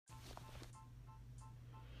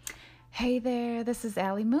Hey there, this is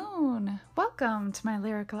Allie Moon. Welcome to my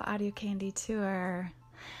Lyrical Audio Candy Tour.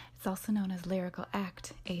 It's also known as Lyrical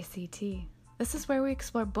Act, ACT. This is where we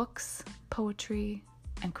explore books, poetry,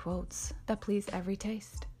 and quotes that please every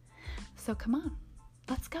taste. So come on,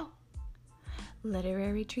 let's go.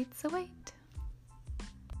 Literary treats await.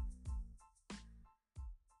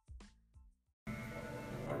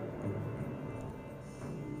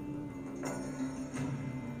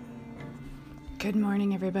 Good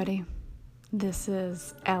morning, everybody. This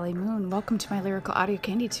is Allie Moon. Welcome to my Lyrical Audio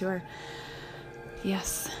Candy Tour.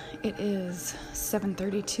 Yes, it is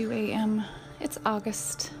 7:32 a.m. It's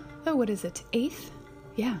August. Oh, what is it? 8th?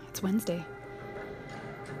 Yeah, it's Wednesday.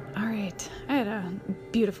 All right, I had a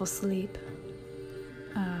beautiful sleep.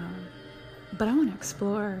 But I want to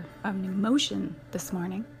explore an emotion this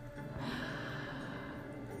morning.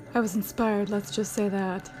 I was inspired, let's just say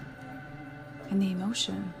that. And the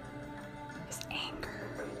emotion is anger.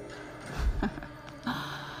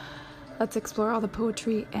 Let's explore all the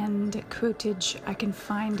poetry and quotage I can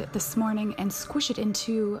find this morning and squish it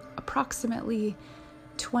into approximately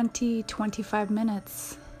 20-25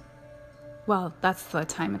 minutes. Well, that's the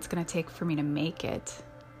time it's going to take for me to make it.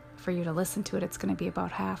 For you to listen to it, it's going to be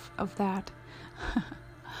about half of that.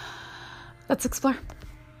 Let's explore.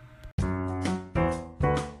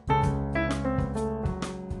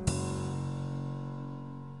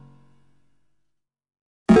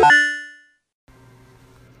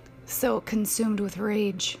 So consumed with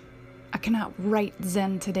rage, I cannot write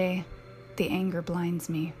Zen today. The anger blinds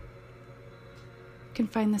me. You can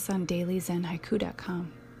find this on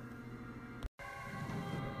dailyzenhaiku.com.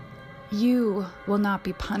 You will not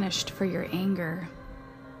be punished for your anger.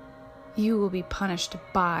 You will be punished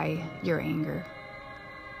by your anger.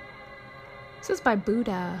 This is by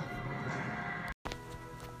Buddha.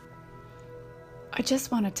 I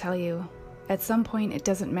just want to tell you, at some point it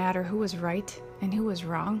doesn't matter who was right and who was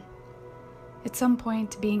wrong. At some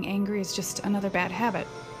point, being angry is just another bad habit,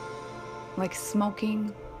 like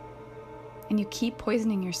smoking, and you keep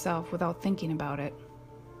poisoning yourself without thinking about it.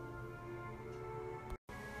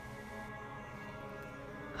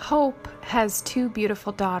 Hope has two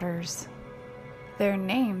beautiful daughters. Their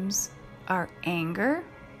names are Anger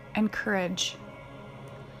and Courage.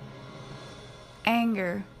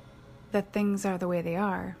 Anger, that things are the way they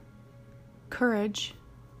are. Courage,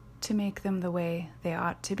 to make them the way they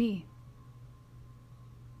ought to be.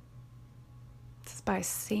 This is by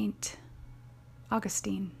Saint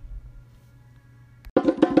Augustine.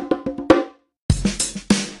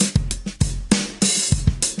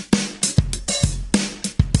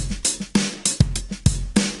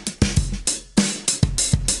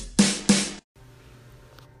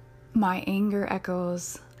 My anger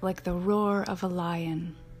echoes like the roar of a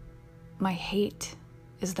lion. My hate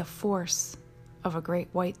is the force of a great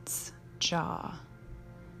white's jaw.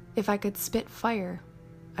 If I could spit fire,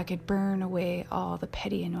 I could burn away all the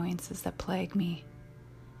petty annoyances that plague me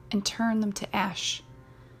and turn them to ash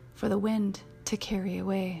for the wind to carry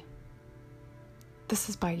away. This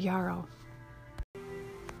is by Yarrow.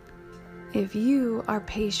 If you are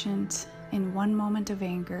patient in one moment of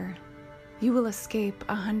anger, you will escape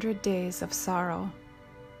 100 days of sorrow.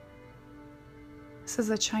 This is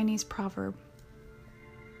a Chinese proverb.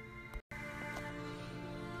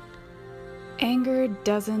 Anger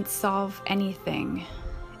doesn't solve anything.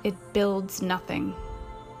 It builds nothing,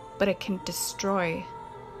 but it can destroy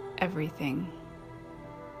everything.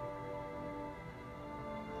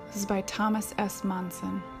 This is by Thomas S.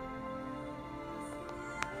 Monson.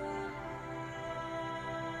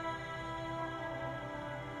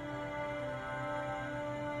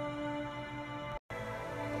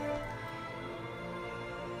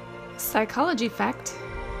 Psychology fact: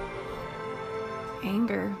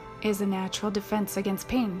 anger is a natural defense against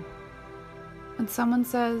pain. When someone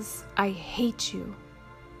says, "I hate you,"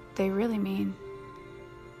 they really mean,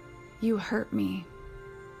 "You hurt me."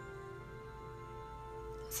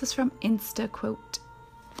 This is from InstaQuote.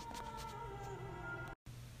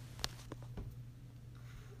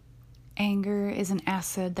 Anger is an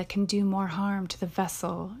acid that can do more harm to the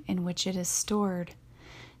vessel in which it is stored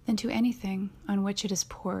than to anything on which it is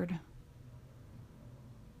poured.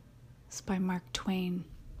 It's by Mark Twain.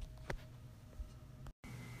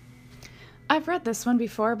 I've read this one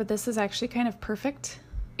before, but this is actually kind of perfect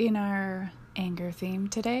in our anger theme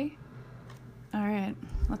today. All right,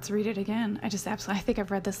 let's read it again. I think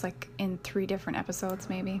I've read this like in 3 different episodes,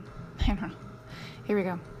 maybe. I don't know. Here we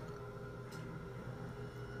go.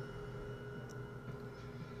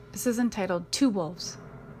 This is entitled Two Wolves.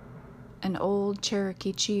 An old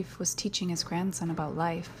Cherokee chief was teaching his grandson about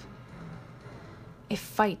life. A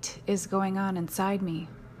fight is going on inside me,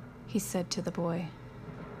 he said to the boy.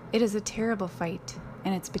 It is a terrible fight,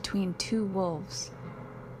 and it's between two wolves.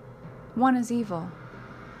 One is evil.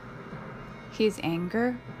 He is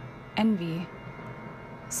anger, envy,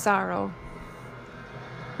 sorrow,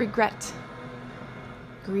 regret,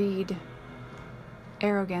 greed,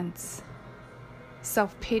 arrogance,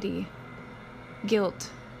 self-pity, guilt,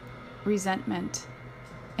 resentment,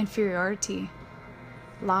 inferiority,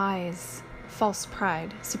 lies, false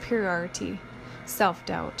pride, superiority,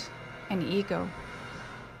 self-doubt, and ego.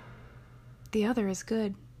 The other is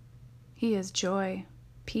good. He is joy,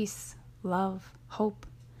 peace, love, hope,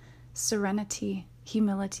 serenity,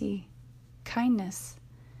 humility, kindness,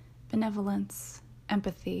 benevolence,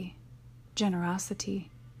 empathy, generosity,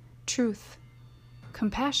 truth,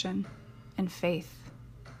 compassion, and faith.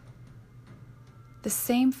 The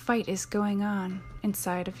same fight is going on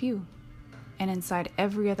inside of you and inside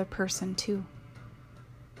every other person too.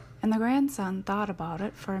 And the grandson thought about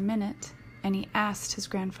it for a minute, and he asked his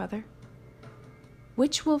grandfather,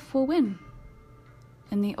 "Which wolf will win?"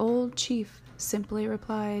 And the old chief simply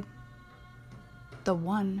replied, "The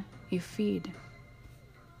one you feed."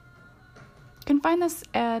 You can find this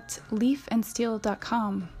at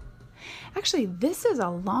leafandsteel.com. Actually, this is a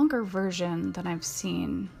longer version than I've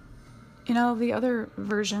seen. You know, the other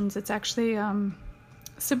versions, it's actually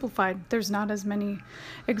simplified. There's not as many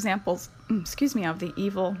examples, of the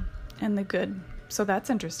evil and the good. So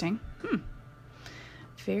that's interesting.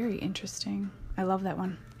 Very interesting. I love that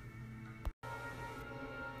one.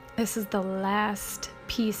 This is the last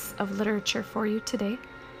piece of literature for you today.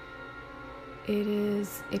 It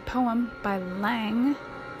is a poem by Thang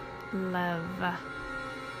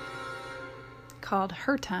called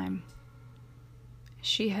Her Time.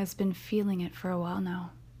 She has been feeling it for a while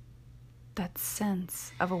now. That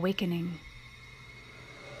sense of awakening.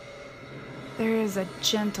 There is a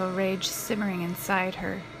gentle rage simmering inside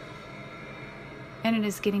her, and it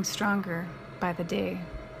is getting stronger by the day.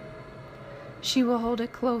 She will hold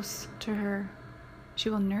it close to her. She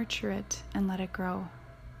will nurture it and let it grow.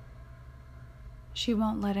 She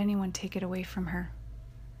won't let anyone take it away from her.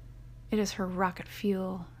 It is her rocket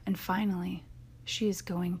fuel, and finally, she is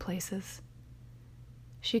going places.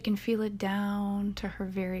 She can feel it down to her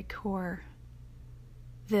very core.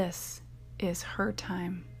 This is her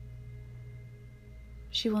time.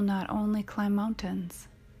 She will not only climb mountains,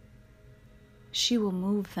 she will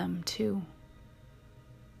move them too.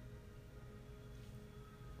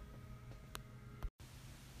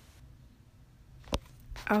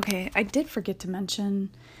 Okay, I did forget to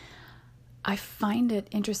mention, I find it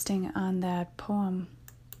interesting on that poem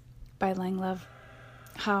by Thang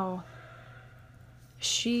how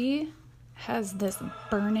she has this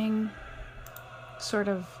burning, sort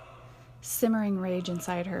of simmering rage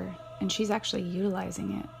inside her, and she's actually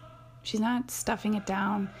utilizing it. She's not stuffing it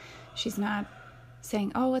down. She's not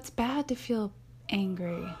saying, oh, it's bad to feel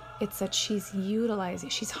angry. It's that she's utilizing,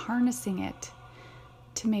 she's harnessing it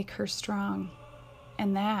to make her strong.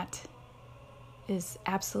 And that is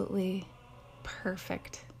absolutely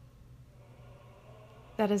perfect.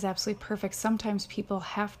 That is absolutely perfect. Sometimes people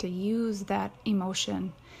have to use that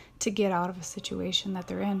emotion to get out of a situation that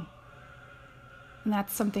they're in. And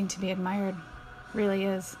that's something to be admired. Really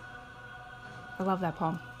is. I love that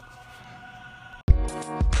poem.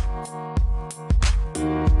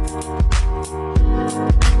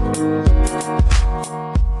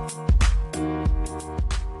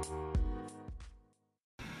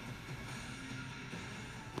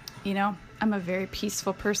 You know, I'm a very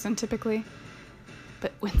peaceful person typically,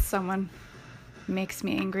 but when someone makes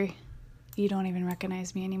me angry, you don't even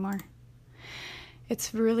recognize me anymore.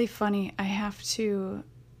 It's really funny. I have to,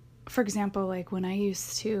 for example, like when I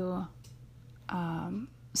used to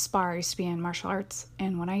spar, I used to be in martial arts,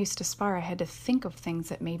 and when I used to spar, I had to think of things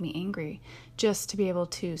that made me angry just to be able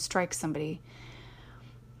to strike somebody.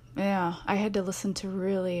 Yeah, I had to listen to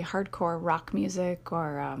really hardcore rock music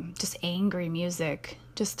or just angry music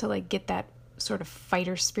just to like get that sort of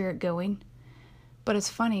fighter spirit going. But it's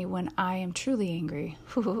funny, when I am truly angry,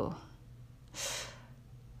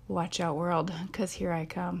 watch out world, because here I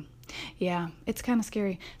come. Yeah, it's kind of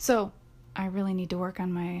scary. So I really need to work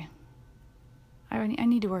on I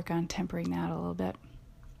need to work on tempering that a little bit.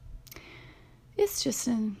 It's just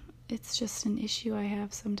an issue I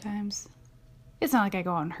have sometimes. It's not like I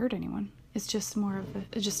go out and hurt anyone. It's just more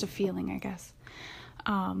of just a feeling, I guess.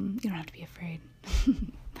 You don't have to be afraid.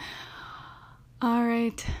 All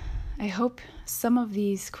right. I hope some of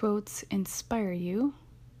these quotes inspire you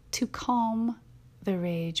to calm the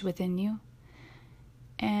rage within you,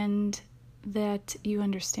 and that you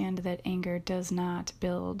understand that anger does not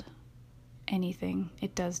build anything.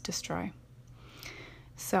 It does destroy.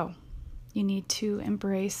 So, You need to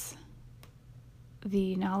embrace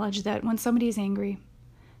the knowledge that when somebody is angry,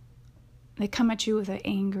 they come at you with an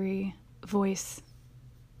angry voice,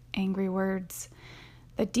 angry words,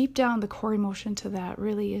 that deep down the core emotion to that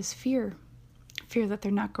really is fear. Fear that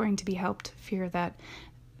they're not going to be helped, fear that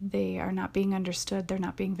they are not being understood, they're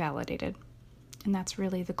not being validated. And that's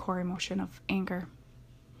really the core emotion of anger.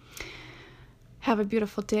 Have a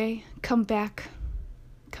beautiful day. Come back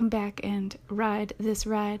and ride this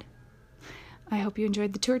ride. I hope you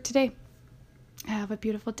enjoyed the tour today. Have a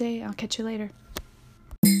beautiful day. I'll catch you later.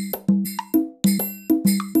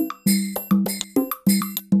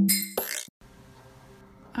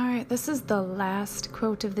 All right, this is the last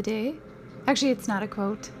quote of the day. Actually, it's not a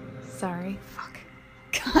quote. Sorry. Fuck.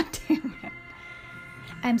 God damn it.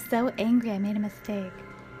 I'm so angry I made a mistake.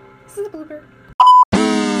 This is a blooper.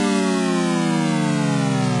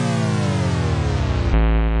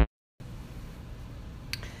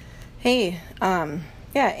 Hey,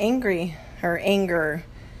 angry or anger.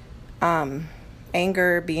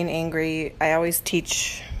 Anger, being angry. I always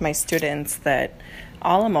teach my students that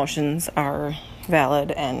all emotions are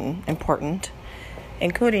valid and important,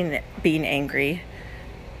 including being angry.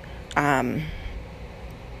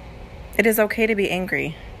 It is okay to be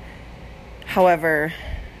angry. However,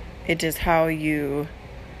 it is how you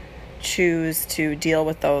choose to deal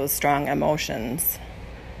with those strong emotions.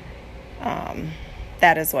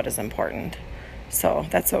 That is what is important. So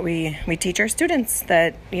that's what we teach our students,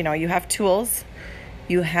 that, you have tools.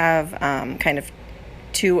 You have kind of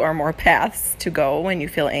 2 or more paths to go when you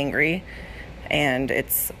feel angry. And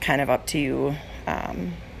it's kind of up to you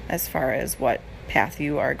as far as what path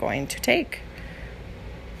you are going to take.